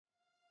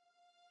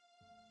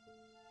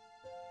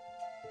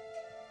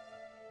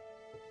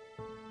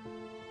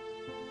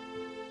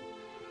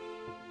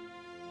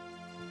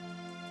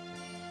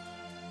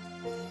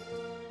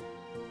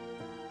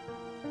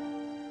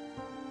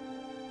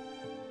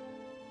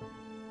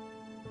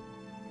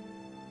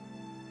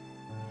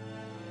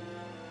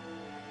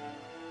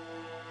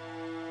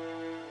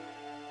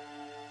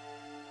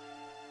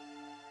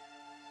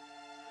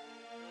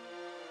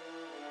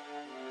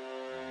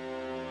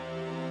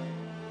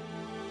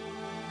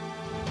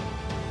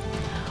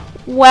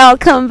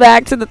Welcome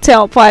back to the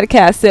Tell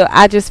podcast. So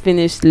I just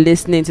finished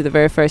listening to the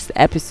very first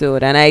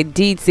episode, and I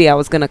did say I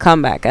was gonna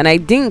come back, and I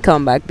didn't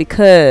come back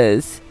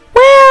because,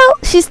 well,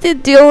 she's still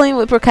dealing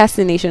with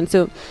procrastination.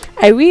 So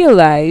I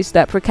realized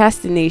that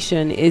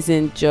procrastination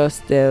isn't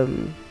just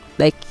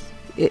like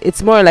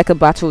it's more like a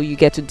battle you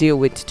get to deal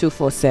with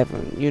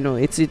 247.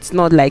 It's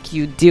not like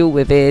you deal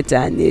with it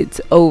and it's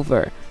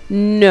over.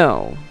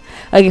 No.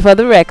 Okay, for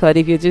the record,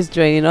 if you're just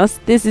joining us,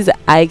 this is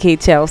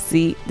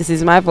Hikaychelsea. This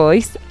is my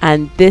voice,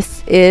 and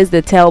this is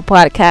the Tell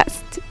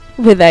podcast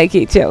with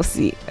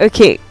Hikaychelsea.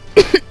 Okay,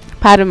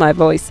 pardon my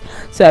voice.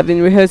 So I've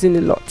been rehearsing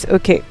a lot.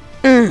 Okay.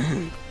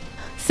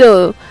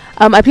 So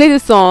I played a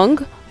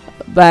song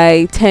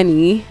by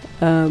Tenny.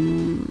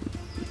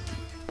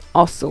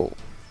 Also,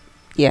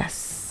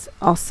 yes,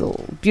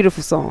 also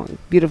beautiful song.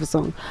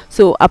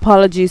 So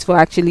apologies for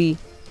actually.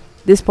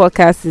 This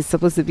podcast is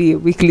supposed to be a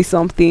weekly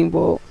something,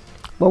 but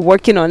we're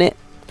working on it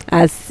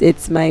as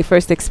it's my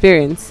first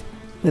experience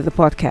with the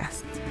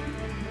podcast.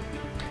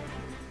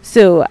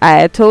 So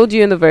I told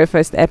you in the very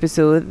first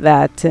episode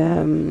that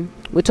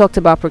we talked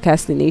about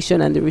procrastination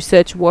and the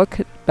research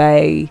work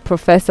by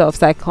Professor of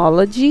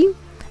Psychology,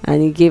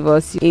 and he gave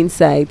us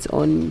insights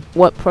on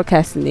what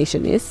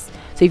procrastination is.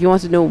 So if you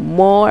want to know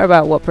more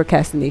about what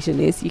procrastination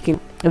is, you can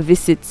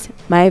visit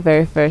my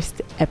very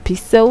first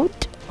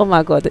episode. Oh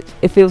my god,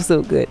 it feels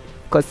so good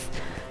because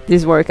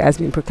this work has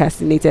been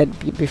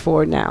procrastinated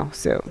before now.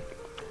 So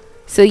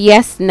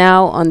yes,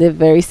 now on the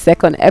very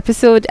second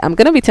episode, I'm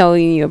going to be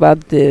telling you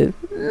about the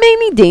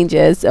many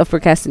dangers of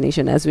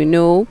procrastination. As we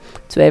know,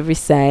 to every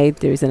side,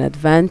 there is an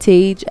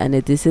advantage and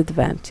a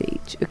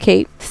disadvantage.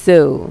 Okay,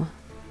 so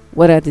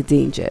what are the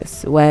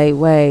dangers? Why?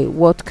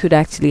 What could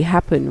actually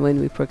happen when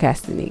we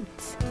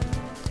procrastinate?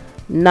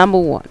 Number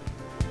one,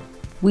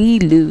 we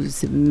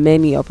lose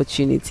many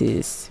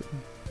opportunities.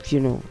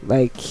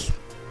 Like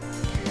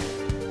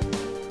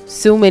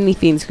so many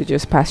things could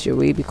just pass your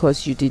way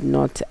because you did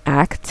not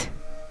act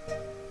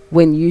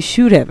when you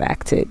should have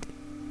acted.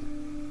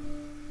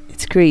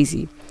 It's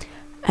crazy.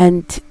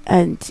 And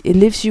it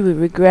leaves you with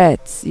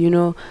regrets,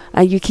 and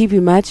you keep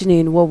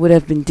imagining what would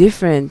have been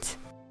different.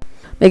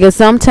 Because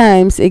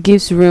sometimes it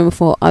gives room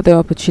for other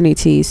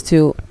opportunities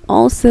to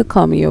also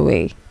come your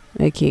way.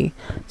 Okay.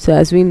 So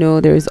as we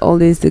know, there is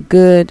always the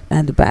good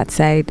and the bad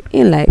side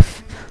in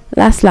life.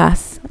 Last,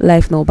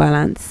 life no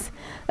balance.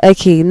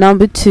 Okay,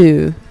 number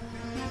two,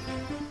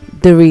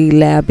 the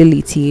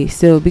reliability.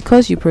 So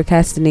because you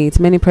procrastinate,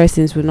 many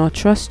persons will not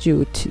trust you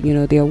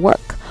with their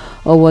work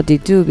or what they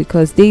do,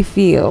 because they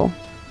feel,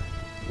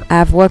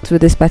 I've worked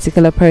with this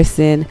particular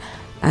person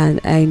and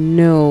I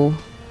know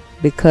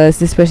because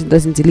this person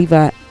doesn't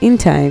deliver in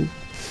time,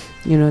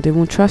 they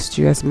won't trust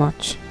you as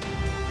much.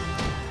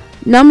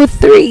 Number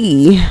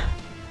three,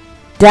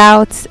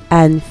 doubts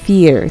and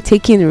fear,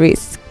 taking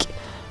risk.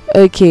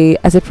 Okay,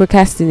 as a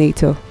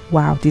procrastinator,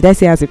 wow, did I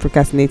say as a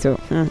procrastinator?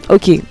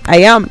 Okay,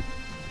 I am.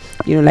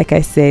 Like I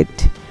said,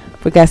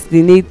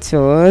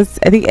 procrastinators,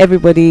 I think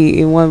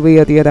everybody in one way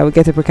or the other will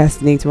get to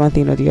procrastinate one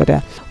thing or the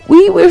other.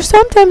 We're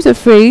sometimes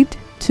afraid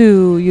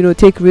to,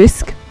 take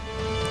risk,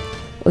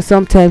 or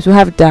sometimes we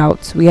have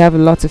doubts, we have a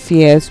lot of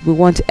fears, we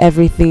want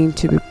everything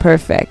to be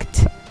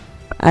perfect.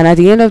 And at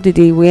the end of the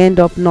day, we end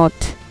up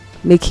not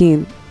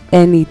making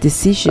any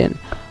decision.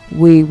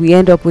 We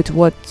end up with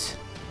what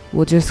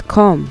will just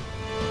come.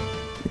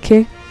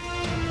 Okay,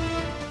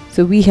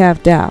 so we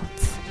have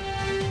doubts.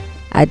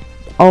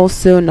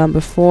 Also,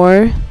 number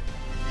four,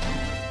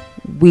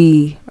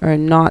 we are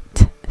not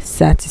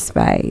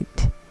satisfied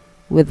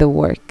with the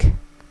work.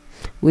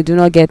 We do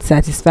not get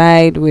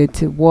satisfied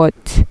with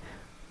what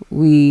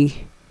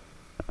we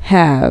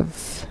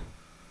have.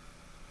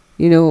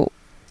 Now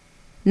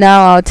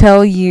I'll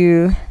tell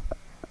you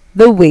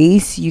the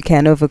ways you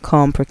can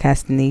overcome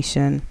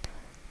procrastination.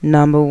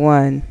 Number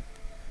one,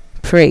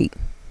 pray.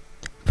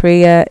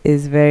 Prayer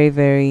is very,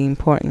 very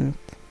important.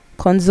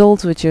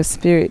 Consult with your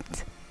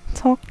spirit.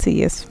 Talk to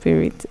your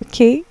spirit,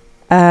 okay?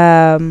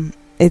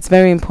 It's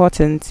very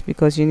important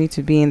because you need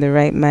to be in the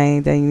right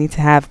mind and you need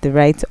to have the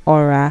right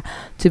aura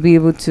to be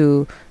able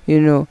to,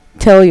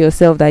 tell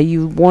yourself that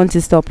you want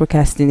to stop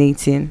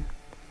procrastinating.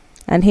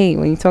 And hey,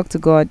 when you talk to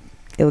God,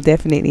 He'll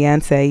definitely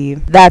answer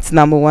you. That's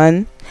number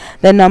one.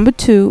 Then number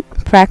two,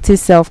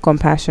 practice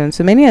self-compassion.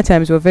 So many a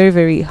times we're very,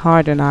 very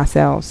hard on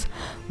ourselves.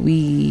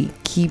 We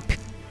keep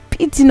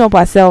beating up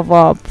ourselves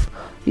up.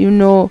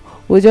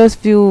 We just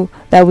feel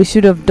that we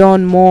should have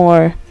done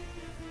more.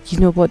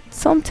 But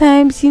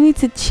sometimes you need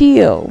to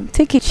chill.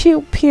 Take a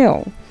chill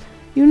pill.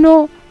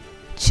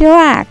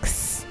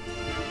 Chillax.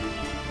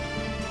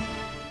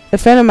 A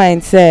friend of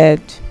mine said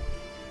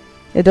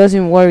it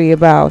doesn't worry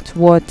about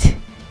what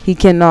he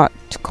cannot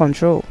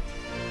control.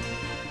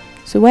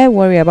 So why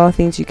worry about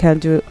things you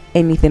can't do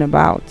anything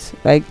about?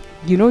 Like,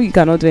 you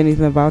cannot do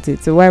anything about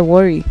it. So why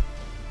worry?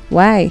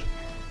 Why?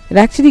 It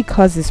actually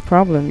causes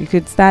problem. You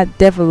could start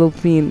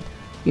developing,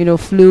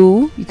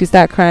 flu. You could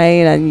start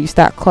crying and you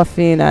start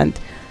coughing, and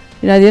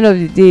at the end of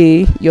the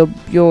day, you're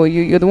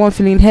the one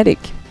feeling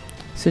headache.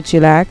 So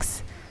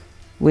chillax.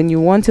 when you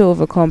want to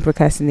overcome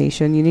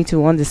procrastination, you need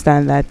to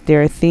understand that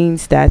there are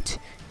things that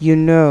you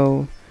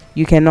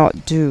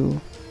cannot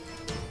do,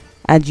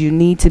 and you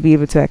need to be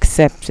able to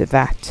accept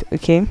that.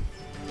 Okay.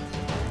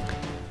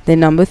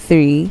 Then number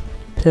 3,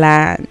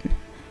 plan.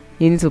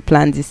 You need to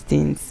plan these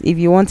things. If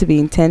you want to be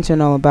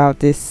intentional about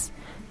this,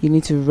 you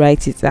need to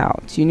write it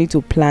out. You need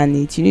to plan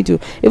it. You need to,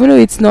 even though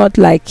it's not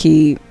like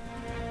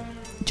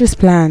just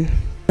plan.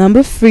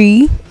 Number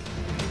 3,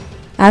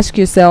 ask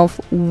yourself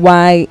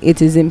why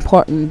it is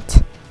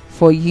important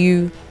for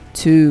you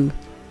to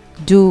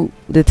do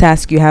the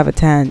task you have at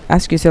hand.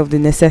 Ask yourself the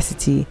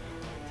necessity.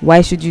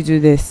 Why should you do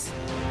this?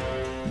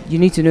 You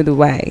need to know the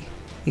why.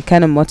 It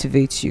kind of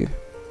motivates you.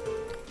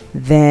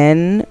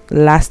 Then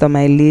last on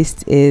my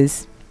list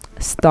is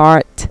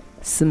start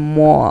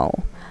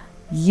small.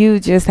 You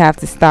just have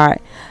to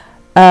start.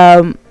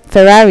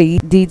 Ferrari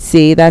did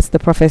say, that's the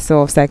professor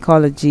of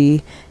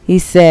psychology, he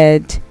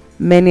said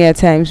many a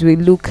times we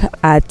look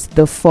at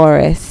the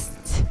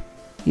forest,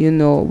 we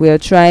are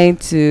trying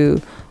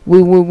to,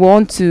 we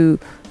want to,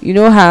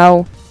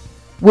 how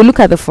we look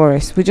at the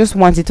forest, we just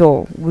want it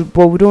all,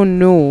 but we don't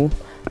know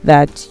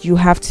that you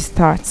have to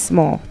start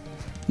small.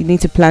 You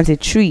need to plant a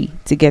tree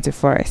to get a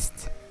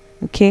forest.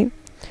 Okay.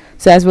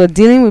 So as we're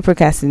dealing with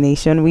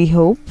procrastination, we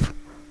hope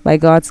by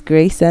God's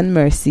grace and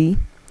mercy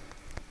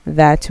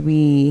that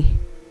we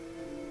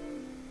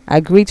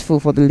are grateful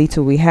for the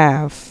little we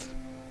have,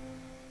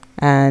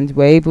 and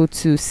we're able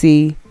to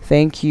say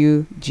thank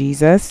you,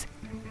 Jesus.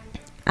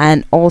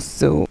 And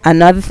also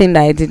another thing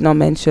that I did not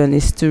mention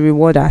is to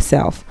reward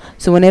ourselves.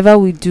 So whenever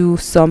we do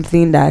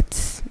something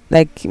that's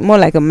more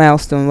like a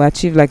milestone, we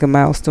achieve like a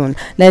milestone.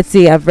 Let's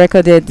say I've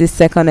recorded this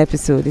second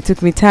episode. It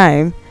took me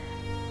time.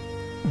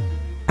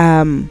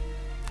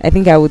 I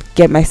think I would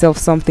get myself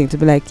something to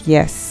be like,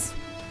 yes,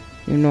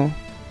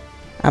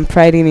 I'm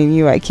priding in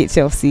you,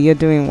 Hikaychelsea. You're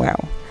doing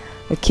well.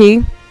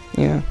 Okay?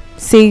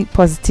 Say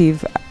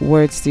positive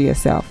words to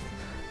yourself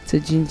to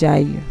ginger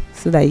you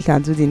so that you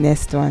can do the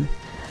next one.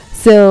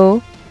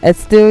 So it's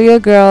still your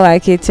girl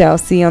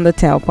Hikaychelsea on the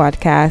Tell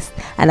podcast,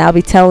 and I'll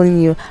be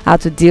telling you how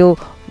to deal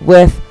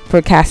with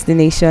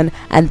procrastination.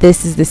 And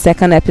this is the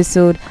second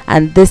episode,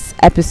 and this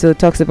episode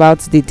talks about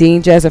the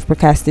dangers of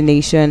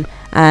procrastination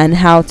and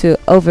how to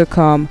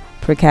overcome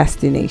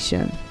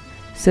procrastination.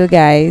 So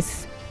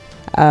guys,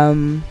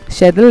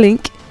 share the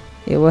link,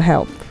 it will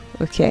help.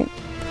 Okay,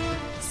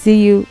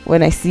 see you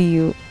when I see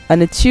you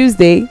on a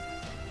Tuesday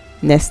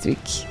next week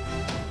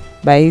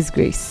by His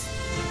grace.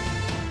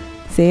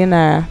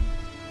 Sayonara.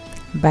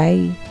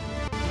 Bye.